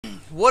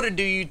What to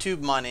do,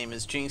 YouTube? My name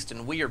is Jinxked,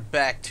 and we are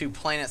back to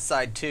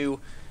PlanetSide 2.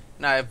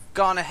 And I've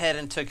gone ahead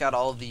and took out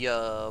all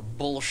the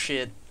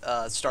bullshit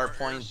start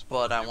points,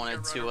 but I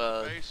wanted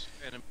to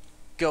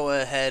go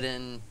ahead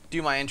and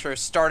do my intro,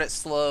 start it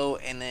slow,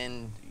 and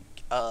then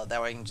that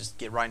way I can just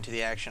get right into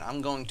the action.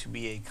 I'm going to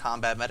be a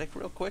combat medic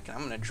real quick, and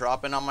I'm going to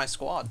drop in on my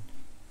squad.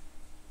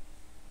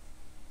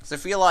 Because I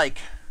feel like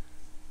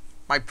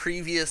my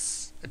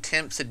previous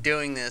attempts at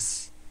doing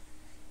this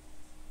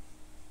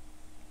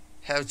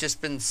have just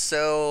been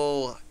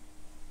so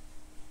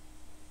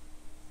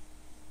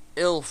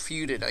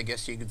ill-feuded, I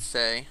guess you could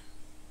say.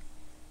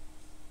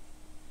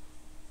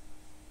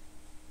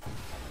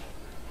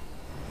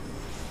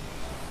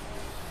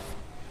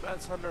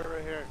 That's Hunter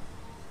right here.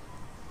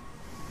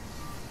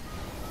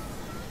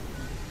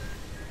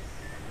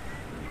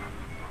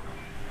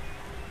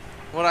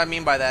 What I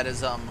mean by that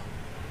is,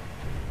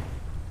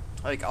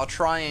 like, I'll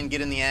try and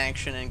get in the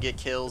action and get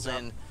kills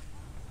and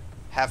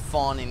have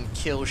fun and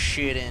kill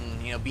shit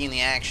and, you know, be in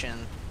the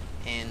action,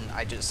 and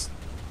I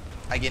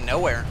get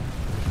nowhere.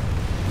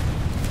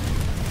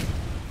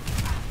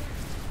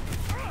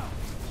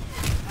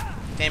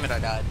 Damn it, I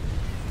died.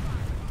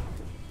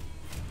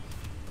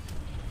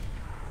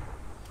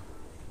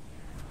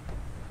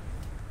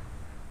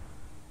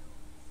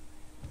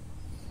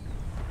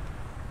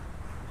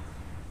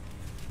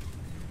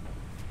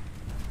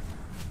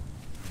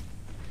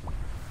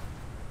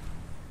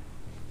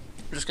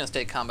 We're just gonna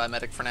stay combat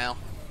medic for now.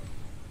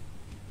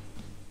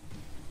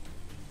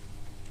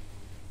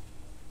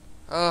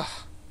 Ugh.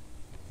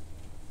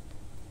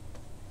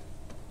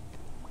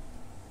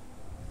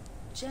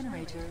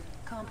 Generator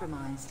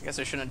compromised. I guess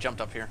I shouldn't have jumped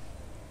up here.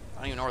 I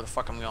don't even know where the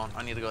fuck I'm going.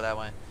 I need to go that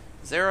way.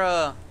 Is there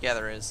a... Yeah,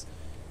 there is.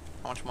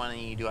 How much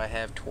money do I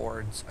have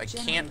towards... I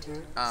can't...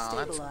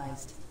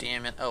 Stabilized.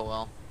 Damn it. Oh,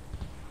 well.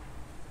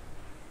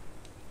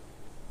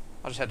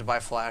 I'll just have to buy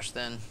flash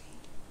then.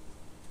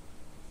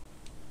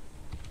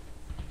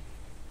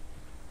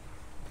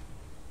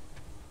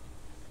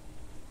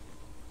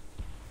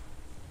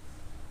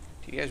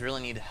 Do you guys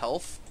really need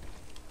health?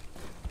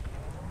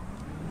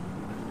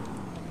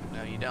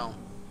 No, you don't.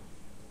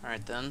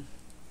 Alright then.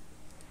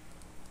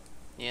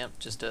 Yep,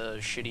 just a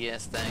shitty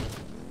ass thing.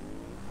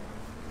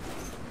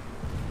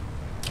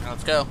 Alright,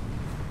 let's go.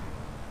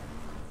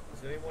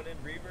 Is anyone in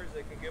Reavers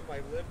that can give my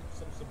lip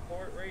some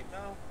support right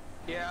now?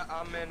 Yeah,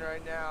 I'm in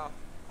right now.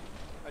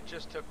 I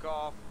just took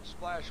off.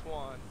 Splash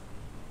 1.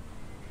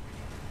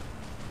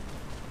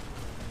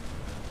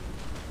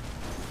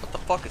 What the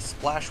fuck is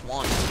Splash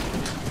 1?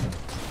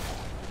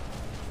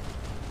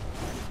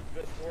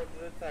 Just towards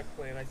the attack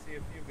plane. I see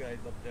a few guys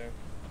up there.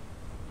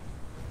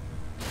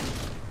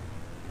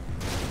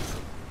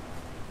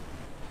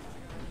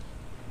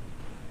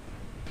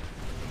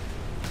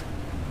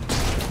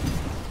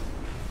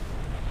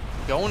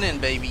 Going in,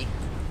 baby.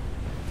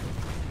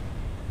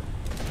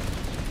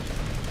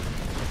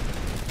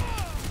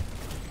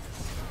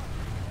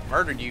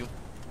 Murdered you.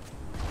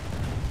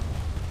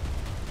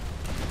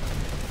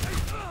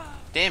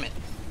 Damn it.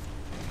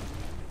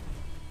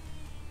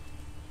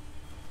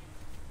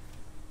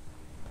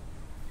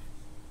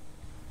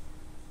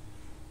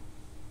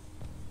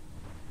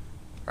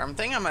 I'm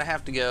thinking I'm gonna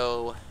have to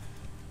go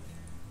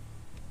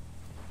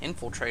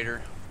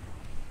infiltrator.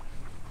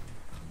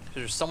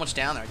 There's so much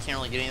down there, I can't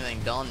really get anything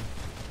done.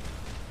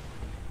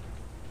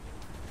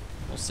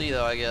 We'll see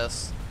though, I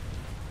guess.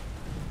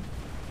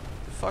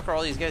 What the fuck are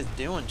all these guys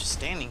doing? Just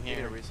standing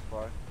here.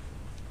 Resupply.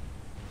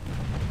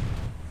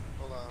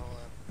 Hold on.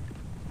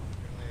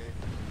 Really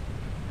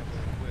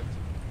heavily equipped.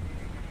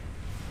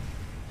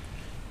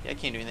 Yeah, I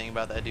can't do anything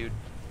about that, dude.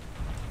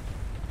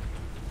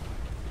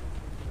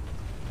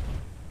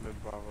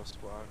 Mid Bravo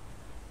squad.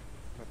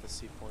 At the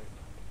C point.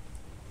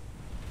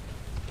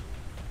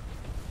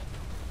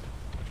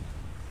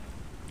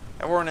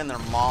 Everyone and their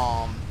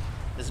mom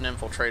is an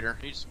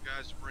infiltrator. Need some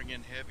guys to bring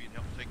in heavy and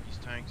help take these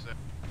tanks out.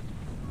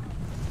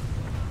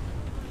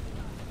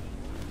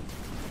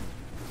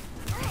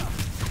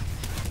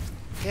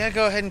 Yeah,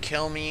 go ahead and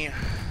kill me.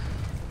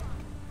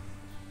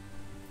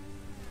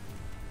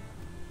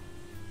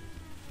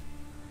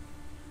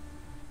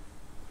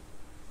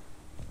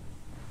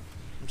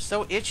 I'm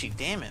so itchy,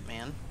 damn it,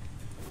 man.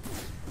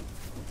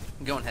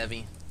 I'm going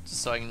heavy,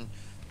 just so I can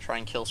try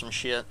and kill some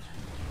shit.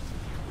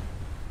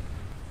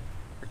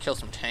 Or kill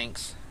some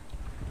tanks.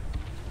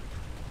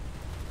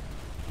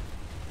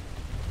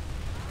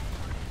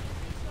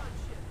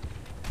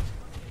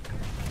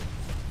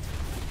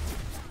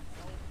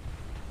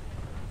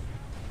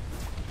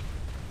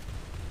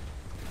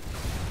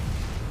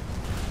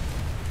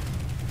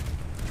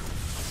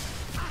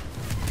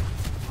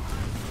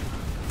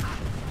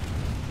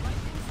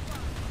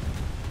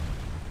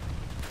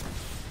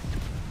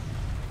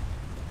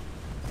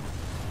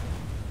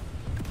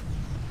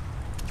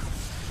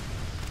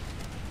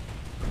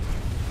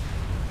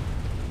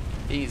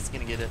 He's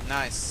gonna get it.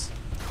 Nice.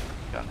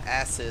 Got an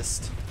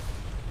assist.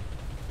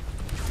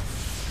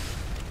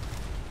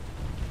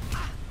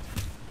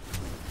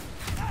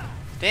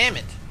 Damn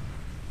it.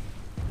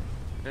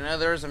 I didn't know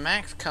there was a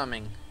max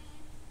coming.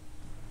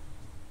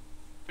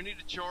 We need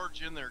to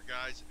charge in there,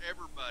 guys.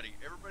 Everybody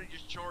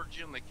just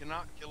charge in. They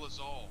cannot kill us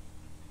all.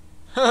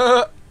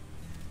 I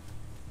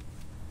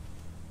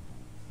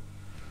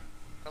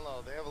don't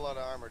know, they have a lot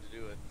of armor to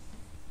do it.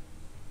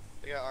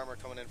 They got armor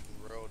coming in from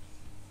the road.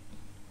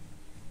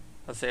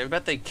 Let's say, I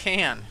bet they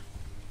can.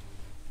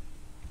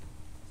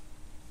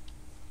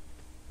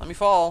 Let me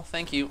fall,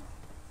 thank you.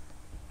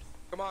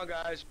 Come on,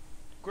 guys.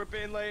 Quit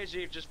being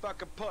lazy, just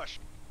fucking push.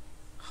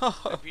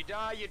 If you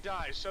die, you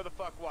die. So the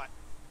fuck what?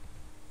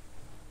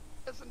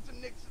 Listen to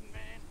Nixon,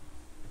 man.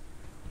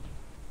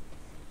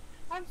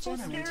 I'm so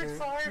Generator scared,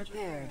 Sarge.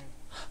 prepared.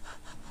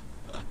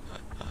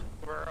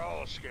 We're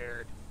all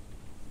scared.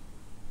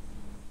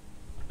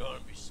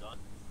 Don't be son.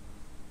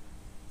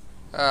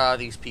 Ah,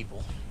 these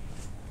people.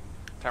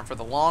 Time for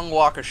the long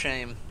walk of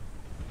shame.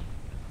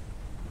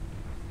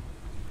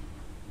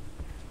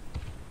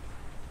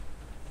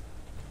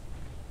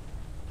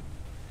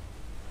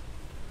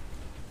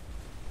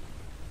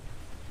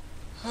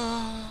 I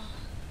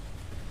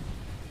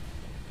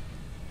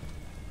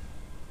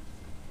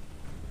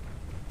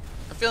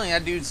have a feeling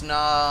that dude's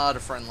not a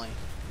friendly.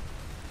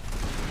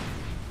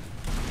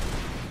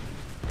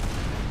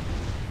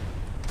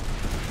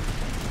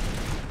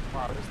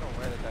 Wow, there's no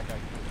way that guy can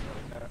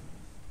like that.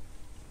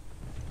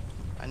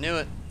 I knew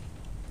it.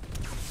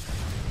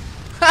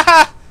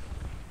 Haha!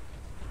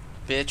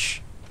 Bitch.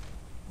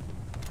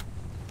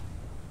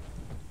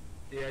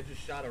 Yeah, I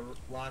just shot a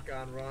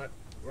lock-on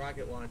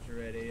rocket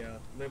launcher at a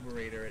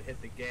Liberator and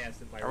hit the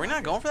gas in my Are we not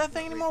rocket going for that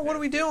thing went anymore? right What are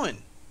we past it.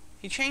 doing?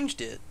 He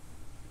changed it.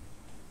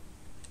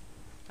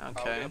 Oh,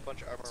 we Okay. got a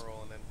bunch of armor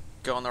rolling in.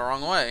 Going the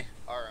wrong way.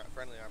 Alright,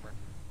 friendly armor.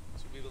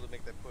 So we'll be able to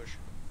make that push.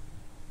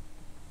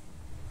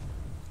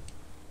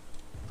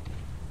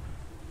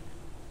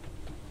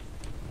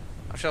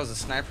 I wish I was a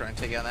sniper and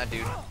take out that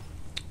dude.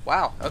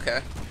 Wow,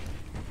 okay.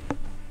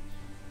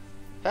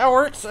 That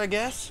works, I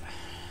guess.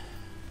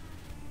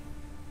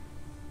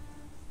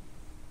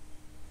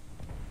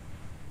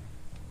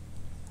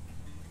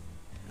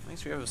 At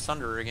least we have a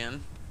Sunderer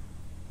again.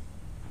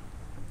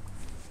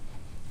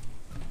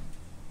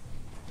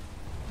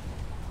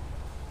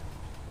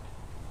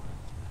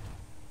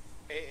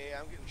 Hey,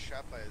 I'm getting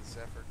shot by a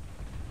Zephyr.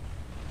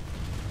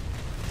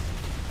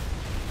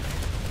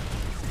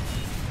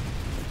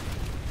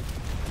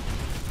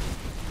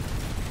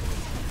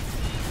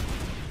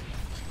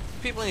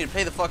 People need to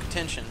pay the fuck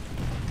attention.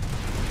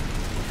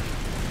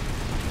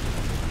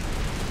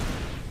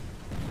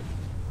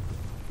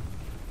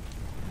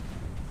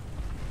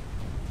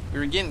 We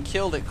were getting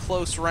killed at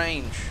close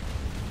range.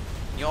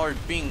 Y'all are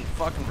being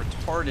fucking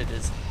retarded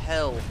as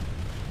hell.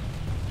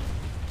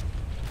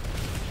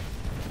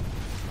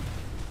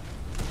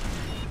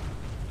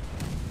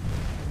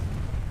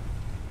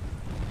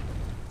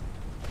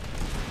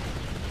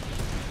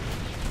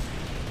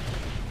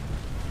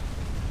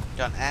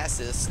 Got an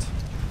assist.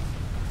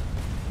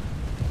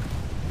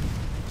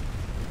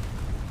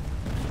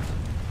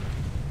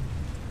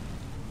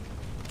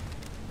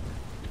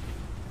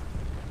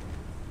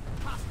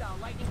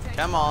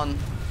 Come on.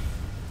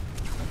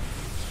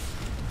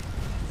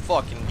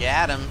 Fucking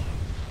got him.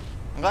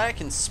 I'm glad I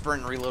can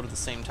sprint and reload at the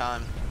same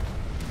time.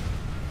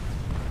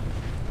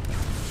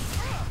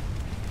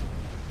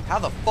 How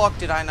the fuck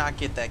did I not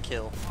get that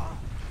kill?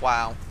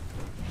 Wow.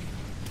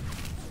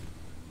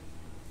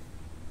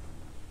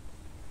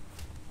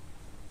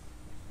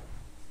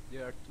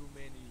 There are too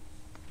many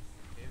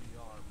heavy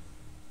arms.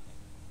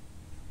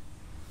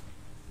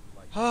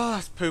 Like Oh,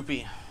 it's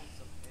poopy.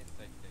 some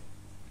anti-tank.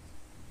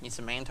 Need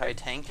some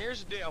anti-tank?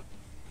 Here's the deal.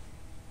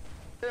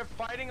 They're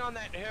fighting on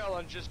that hill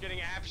and just getting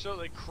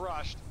absolutely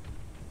crushed.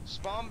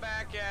 Spawn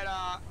back at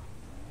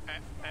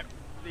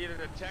either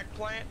the tech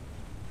plant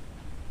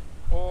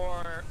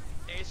or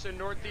Asa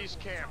Northeast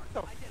Camp.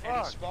 What the And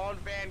fuck? spawn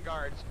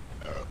vanguards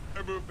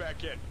and move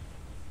back in.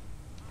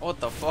 What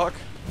the fuck?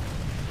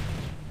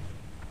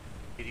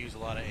 Could use a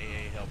lot of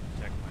AA help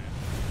in tech plant.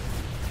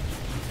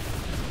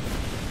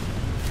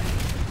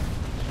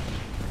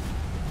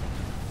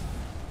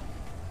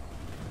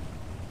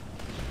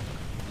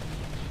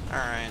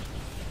 Alright.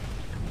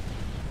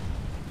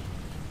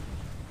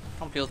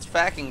 Come on, let's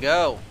fucking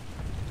go.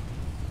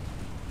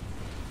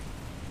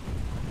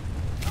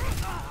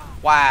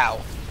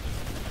 Wow.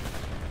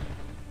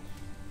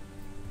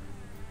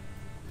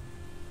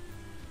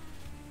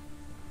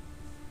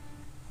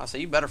 I'll say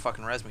you better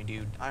fucking res me,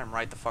 dude. I am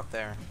right the fuck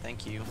there.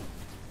 Thank you.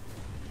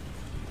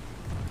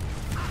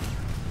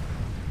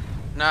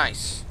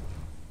 Nice.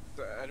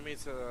 The enemy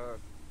to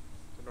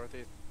the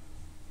northeast.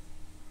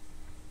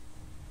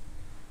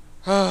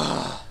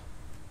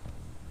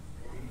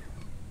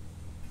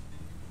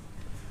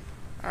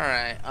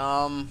 Alright,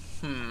 I'm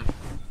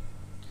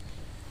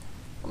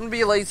gonna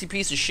be a lazy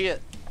piece of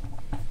shit.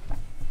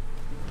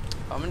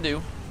 What I'm gonna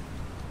do.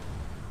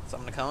 So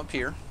I'm gonna come up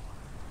here.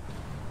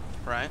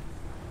 Right?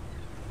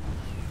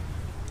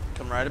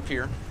 Come right up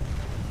here.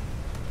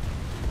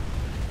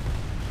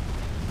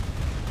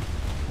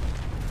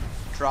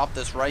 Drop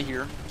this right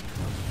here.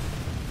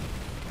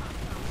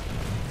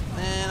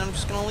 And I'm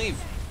just gonna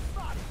leave.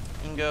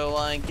 And go,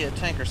 like, get a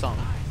tank or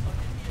something.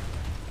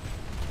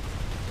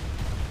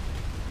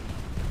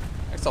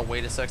 guess I'll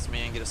wait a sec to me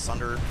and get a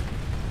sunder.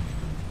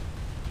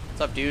 What's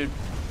up, dude?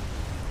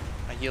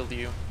 I healed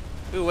you.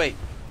 Ooh, wait.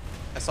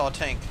 I saw a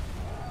tank.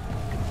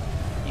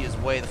 He is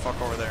way the fuck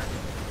over there.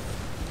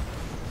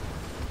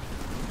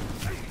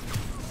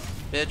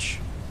 Bitch.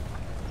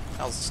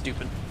 That was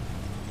stupid.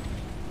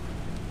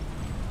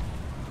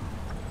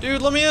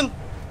 Dude, let me in!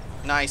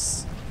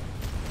 Nice.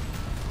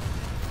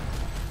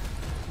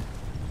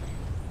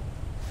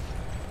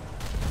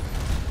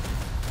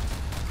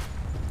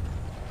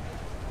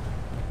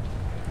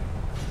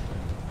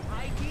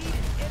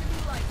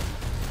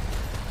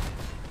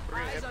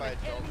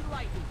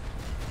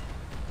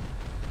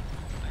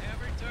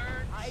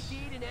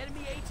 ID'd an enemy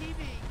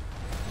ATV.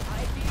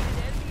 ID'd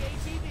an enemy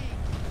ATV.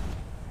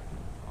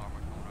 Armor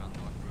going around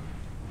North Road.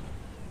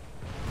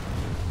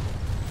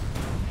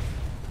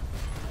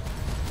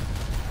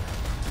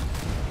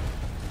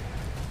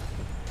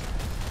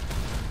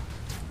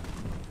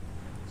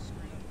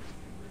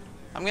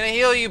 I'm gonna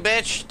heal you,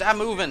 bitch. Stop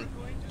moving.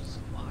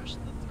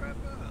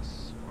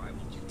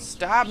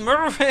 Stop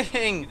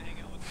moving.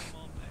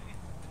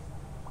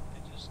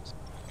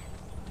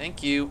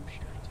 Thank you.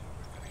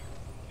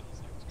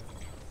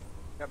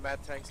 Got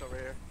mad tanks over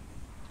here.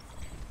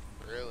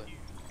 Really?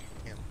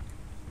 Yeah.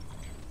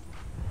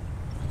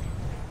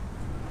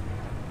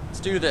 Let's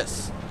do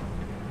this.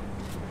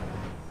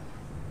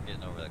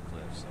 Getting over that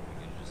cliff, so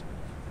we can just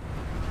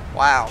move.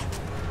 Wow.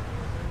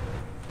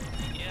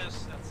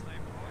 Yes, that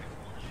sniper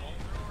rifle.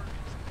 Flamethrower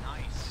is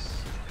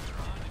nice.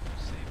 Later on, if you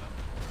save up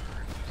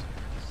for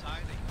the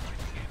side, they can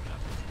get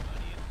up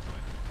money into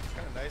it. It's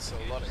kind of nice, so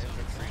a lot of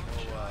infantry,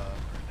 no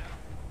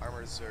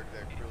armors are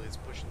there really is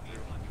pushing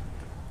through.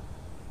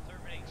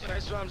 So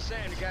that's what I'm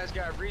saying. You guys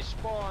got to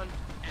respawn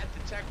at the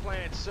tech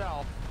plant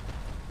itself.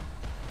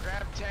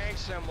 Grab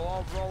tanks and we'll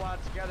all roll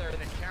out together in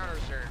the counter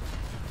surge.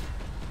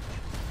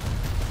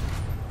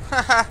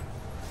 Haha.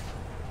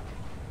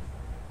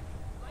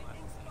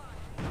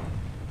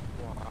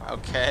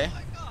 Okay. Oh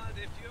my god,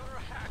 if you're a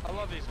hacker, I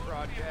love these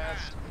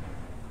broadcasts.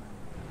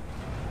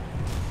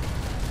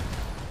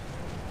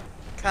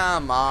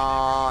 Come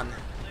on.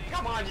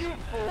 Come on, you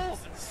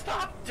fools!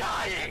 Stop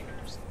dying!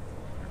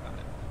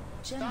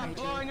 Stop Generator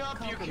blowing up,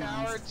 you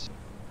compromised.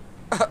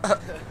 cowards!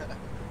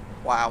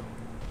 Wow.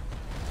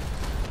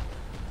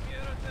 you're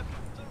a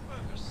different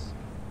workers.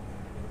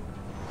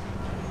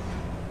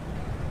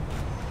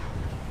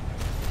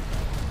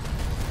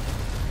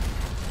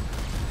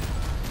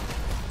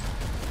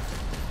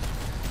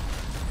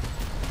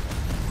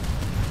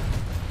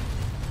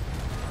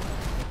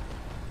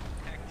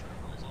 Hack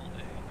terminals all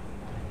day.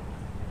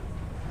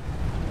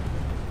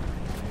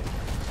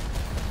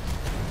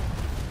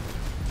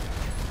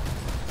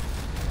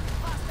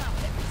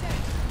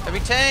 Heavy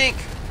tank!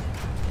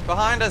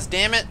 Behind us,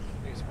 damn it!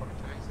 These fucking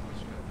tanks and this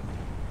shit.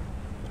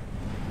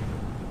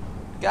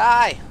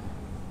 Guy!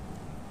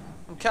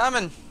 I'm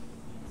coming!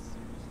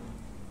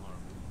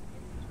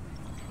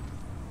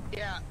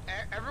 Yeah,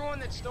 everyone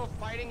that's still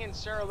fighting in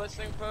Sarah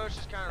listening post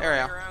is kind of There we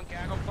running are. around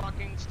gaggle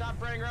fucking.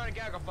 Stop running around and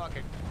gaggle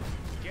fucking.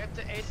 Get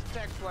to Ace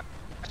Tech Plant,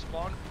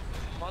 spawn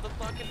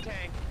motherfucking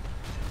tank,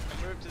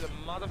 and move to the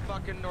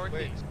motherfucking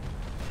northeast.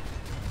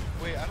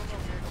 Wait, I don't know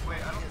if I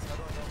don't know if I'm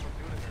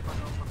doing it or not.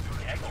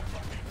 Gaggle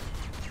fucking.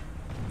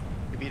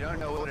 If you don't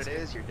know what it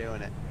is, you're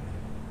doing it.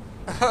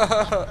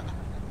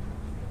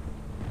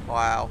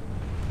 Wow.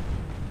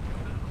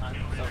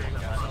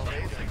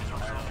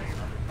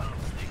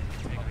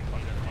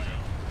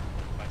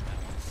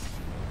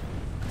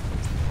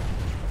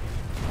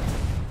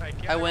 Like,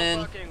 I gaggle win.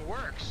 fucking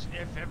works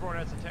if everyone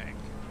has a tank.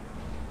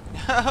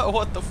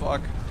 What the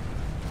fuck?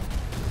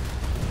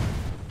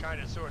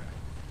 Kinda, sorta.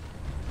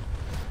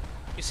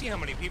 You see how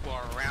many people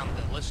are around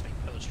the listening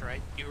post,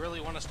 right? You really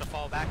want us to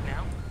fall back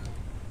now?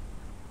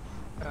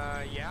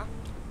 Yeah.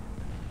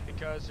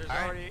 Because there's All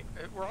right. already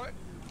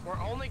we're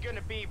only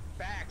gonna be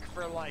back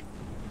for like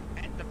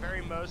at the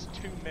very most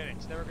 2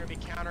 minutes. Then we're gonna be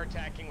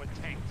counterattacking with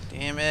tanks.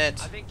 Damn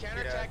it. I think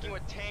counterattacking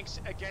with tanks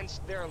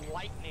against their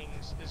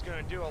lightnings is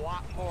gonna do a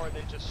lot more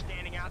than just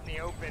standing out in the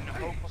open,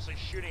 hopelessly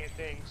shooting at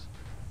things.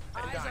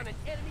 and Eyes on dying. an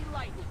enemy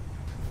lightning.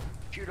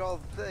 Shoot all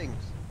the things.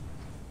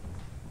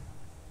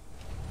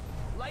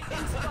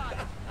 Lightning spotted.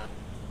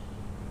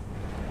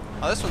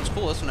 Oh, this one's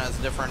cool. This one has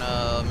a different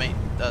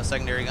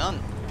secondary gun.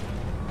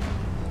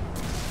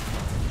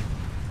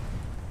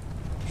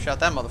 Shot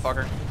that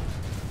motherfucker.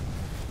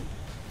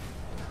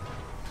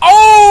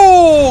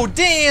 Oh,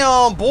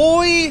 damn,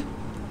 boy!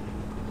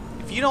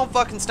 If you don't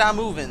fucking stop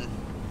moving.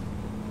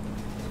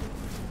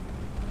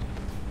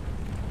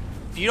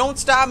 If you don't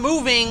stop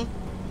moving.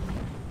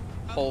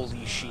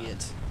 Holy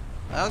shit.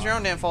 That was your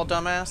own damn fault,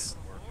 dumbass.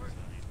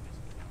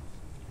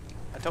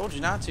 I told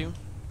you not to.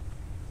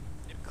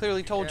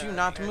 Clearly told you Yeah,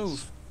 not to it's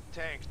move.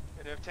 Tanks.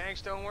 And if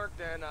tanks don't work,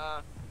 then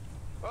well,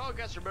 I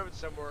guess we're moving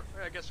somewhere.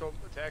 I guess we'll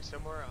attack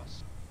somewhere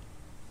else.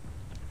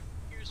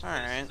 Here's All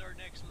right. our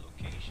next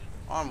location.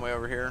 I'm way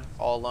over here,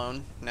 all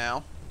alone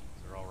now.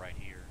 They're all right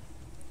here.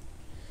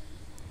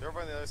 They're over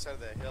on the other side of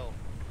that hill.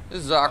 This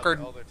is awkward.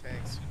 All their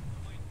tanks.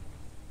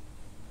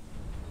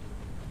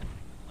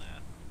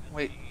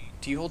 Wait,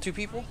 Do you hold 2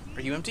 people?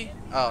 Are you empty?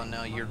 Oh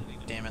no, you're.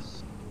 Damn it.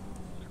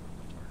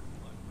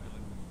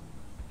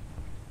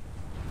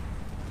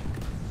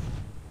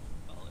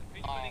 Well, if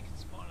anybody can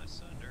spawn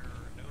us under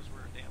or knows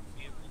where a damn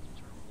vehicle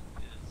terminal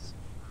is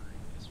or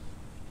this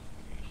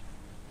location,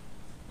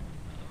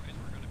 otherwise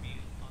we're gonna be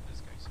on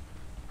this guy's.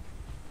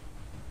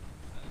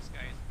 This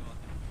guy is going.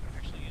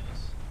 Actually,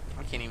 is.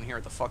 I can't even hear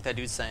what the fuck that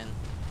dude's saying.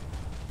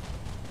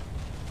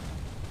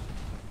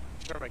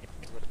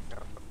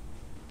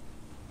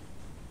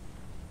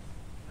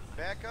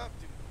 Back up,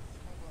 dude.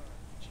 Hold on.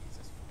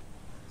 Jesus.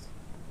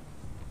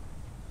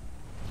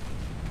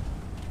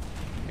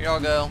 Here y'all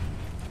go.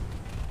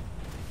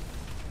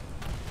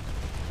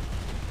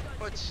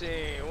 Let's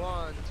see.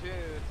 1, 2,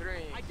 3,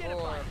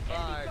 4,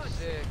 5,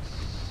 6,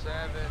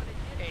 7,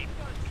 8.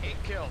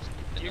 8 kills.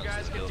 You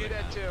guys can do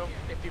that too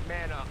if you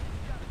man up.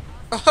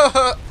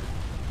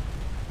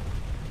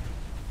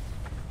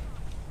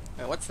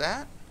 Wait, what's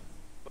that?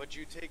 Would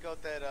you take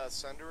out that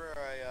Sunderer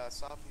I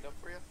softened up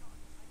for you?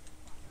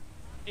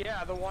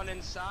 Yeah, the one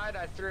inside,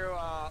 I threw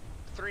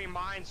 3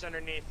 mines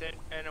underneath it,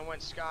 and it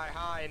went sky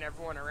high, and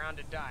everyone around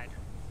it died.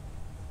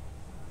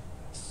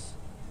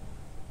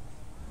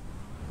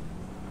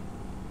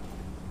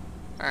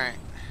 Alright.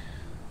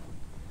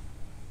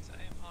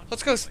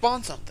 Let's go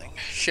spawn something,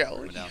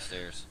 shall we?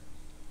 Downstairs.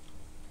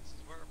 This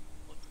is where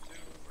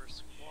platoon or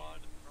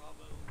squad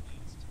Bravo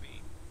needs to be.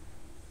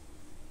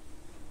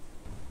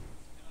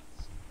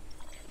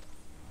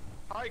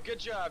 Alright, good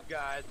job,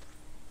 guys.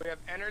 We have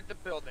entered the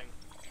building.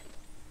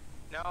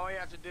 Now all you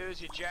have to do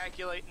is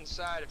ejaculate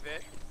inside of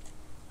it,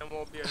 and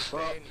we'll be able to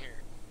stay in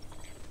here.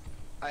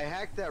 I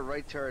hacked that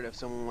right turret if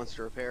someone wants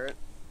to repair it.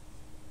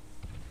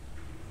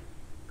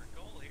 Our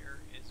goal here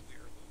is we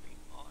are moving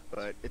on.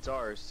 But it's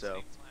ours,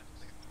 so.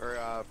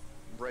 Or,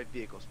 right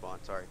vehicle spawn,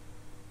 sorry.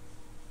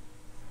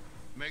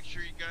 Make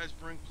sure you guys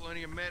bring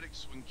plenty of medics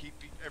so we can keep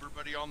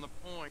everybody on the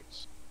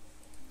points.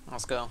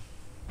 Let's go.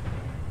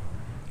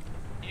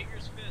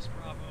 Jaeger's Fist,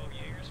 Bravo,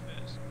 Jaeger's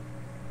Fist.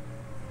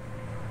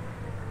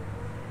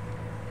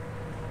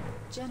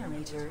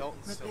 Generator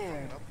Dalton's still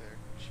repaired. fucking up there.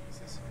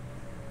 Jesus.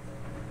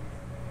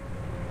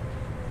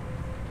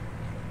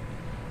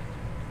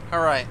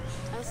 Alright.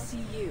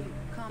 SCU Yeah, we should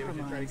try to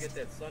compromised. get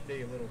that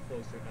Sunday a little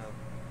closer now.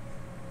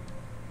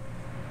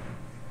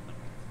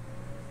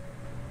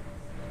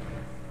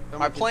 My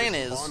Someone can plan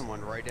just is- spawn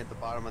one right at the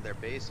bottom of their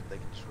base if they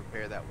can just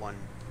repair that one.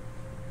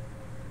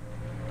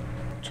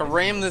 To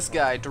ram this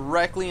guy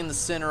directly in the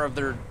center of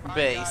their Alright,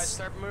 base. guys,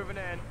 start moving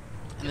in.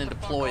 And then Get the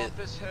deploy fuck it. off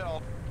this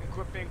hill and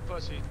quit being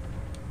pussy.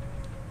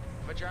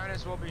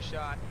 Vaginas will be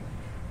shot.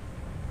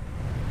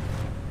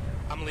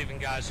 I'm leaving,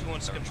 guys. Who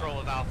wants control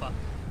of Alpha?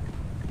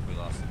 We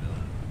lost the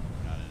building.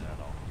 Not in at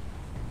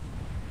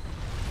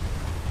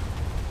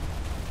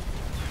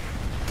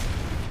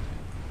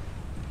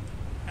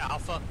all.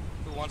 Alpha?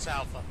 Who wants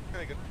Alpha?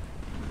 Really good.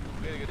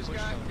 Really good Who's push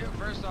got, though.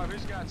 first off,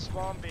 who's got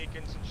spawn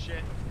beacons and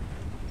shit?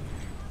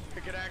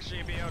 We could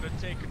actually be able to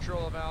take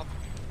control of Alpha.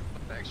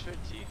 Thanks for the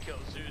T kill,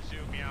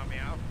 Zuzu, meow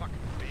meow, fucking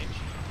bitch.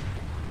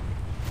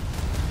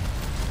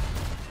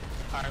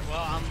 Alright,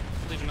 well, I'm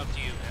leaving up to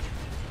you, man.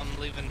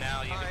 I'm leaving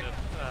now. You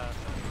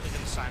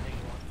can sign who you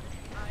want.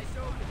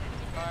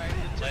 Alright,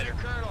 Later. Lieutenant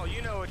Colonel,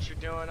 you know what you're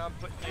doing. I'm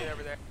putting you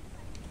over there.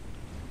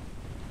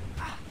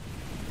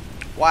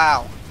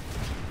 Wow.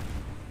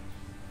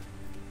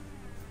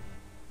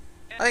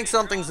 I think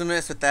something's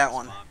amiss with that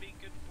one. Spawn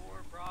beacon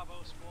for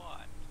Bravo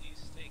squad.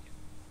 Please take it.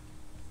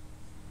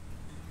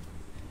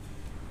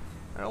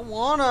 I don't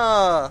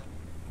wanna.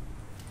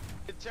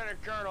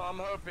 Lieutenant Colonel, I'm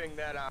hoping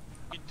that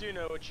you do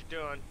know what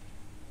you're doing.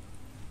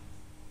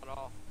 At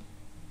all.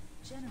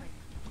 Generator.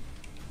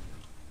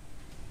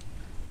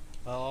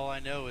 Well, all I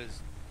know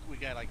is we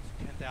got like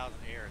 10,000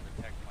 air in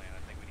the tech plant. I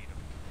think we need to.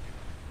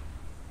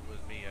 If it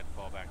was me, I'd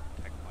fall back to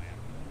the tech plant.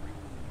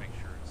 Make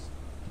sure it's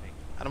taken.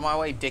 Out of my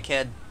way,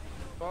 dickhead.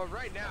 Well,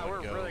 right now I would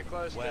we're go really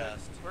close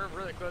west. to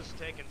really close to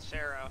taking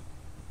Sarah.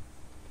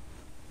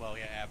 Well,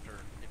 yeah, after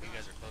if you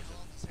guys are close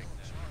to taking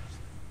that.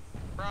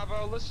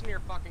 Bravo, listen to your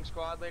fucking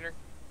squad leader.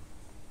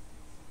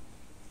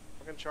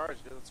 Fucking charge,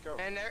 dude. Let's go.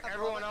 And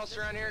everyone else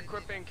around here,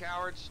 quit being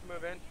cowards.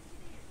 Move in.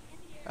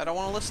 I don't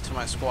want to listen to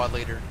my squad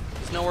leader.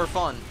 He's nowhere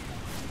fun.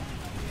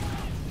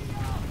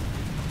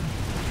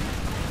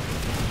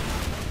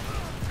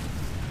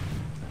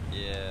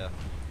 Yeah.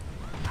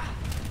 I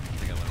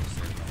think I went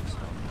upstairs by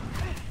myself.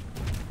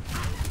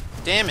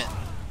 Damn it.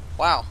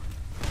 Wow.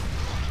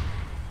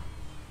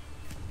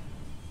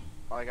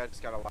 Oh, I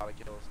just got a lot of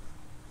kills.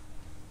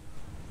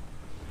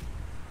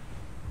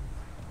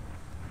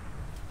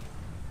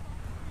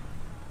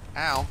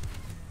 Ow.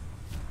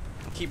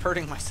 I keep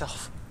hurting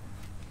myself.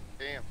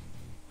 Damn.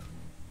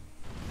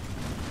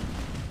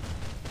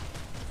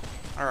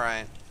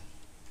 Alright.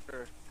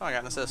 Sure. Oh, I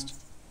got an assist.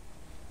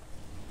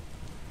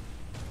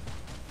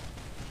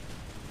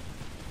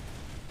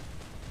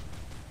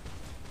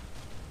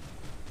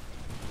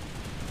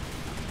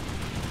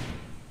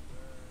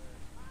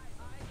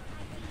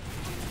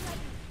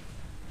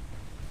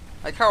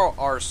 Like how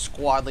our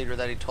squad leader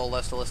that he told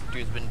us to listen to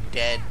has been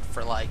dead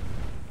for like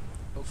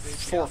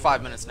 4 or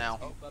 5 minutes now.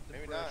 Oh,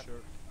 maybe not.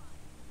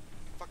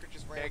 Fucker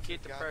just ran. Yeah, through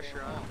keep the pressure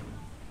goddamn on. wall.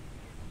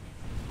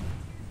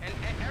 And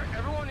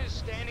everyone who's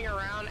standing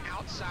around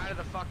outside of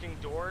the fucking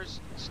doors,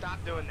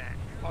 stop doing that.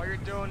 All you're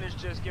doing is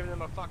just giving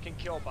them a fucking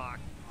kill box.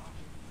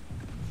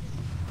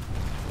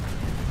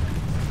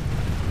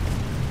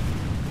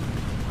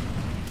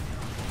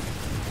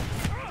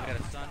 We got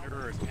a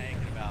Thunder or a tank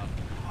and about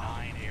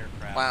 9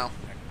 aircraft. Wow.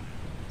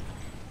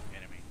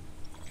 Enemy.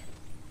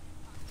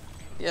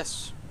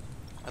 Yes.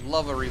 I'd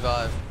love a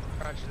revive.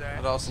 Roger that.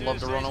 I'd also love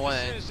to run away.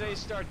 As soon as they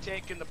start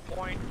taking the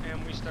point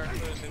and we start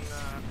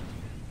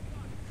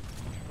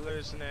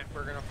losing it,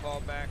 we're gonna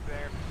fall back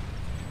there.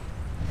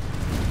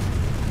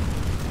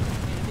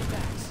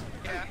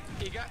 Yeah,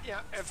 you got,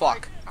 yeah.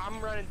 Fuck. I'm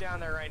running down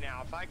there right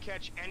now. If I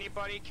catch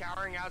anybody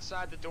cowering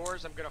outside the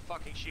doors, I'm gonna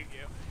fucking shoot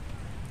you.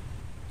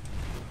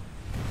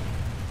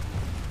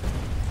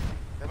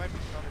 That might be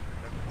Thunder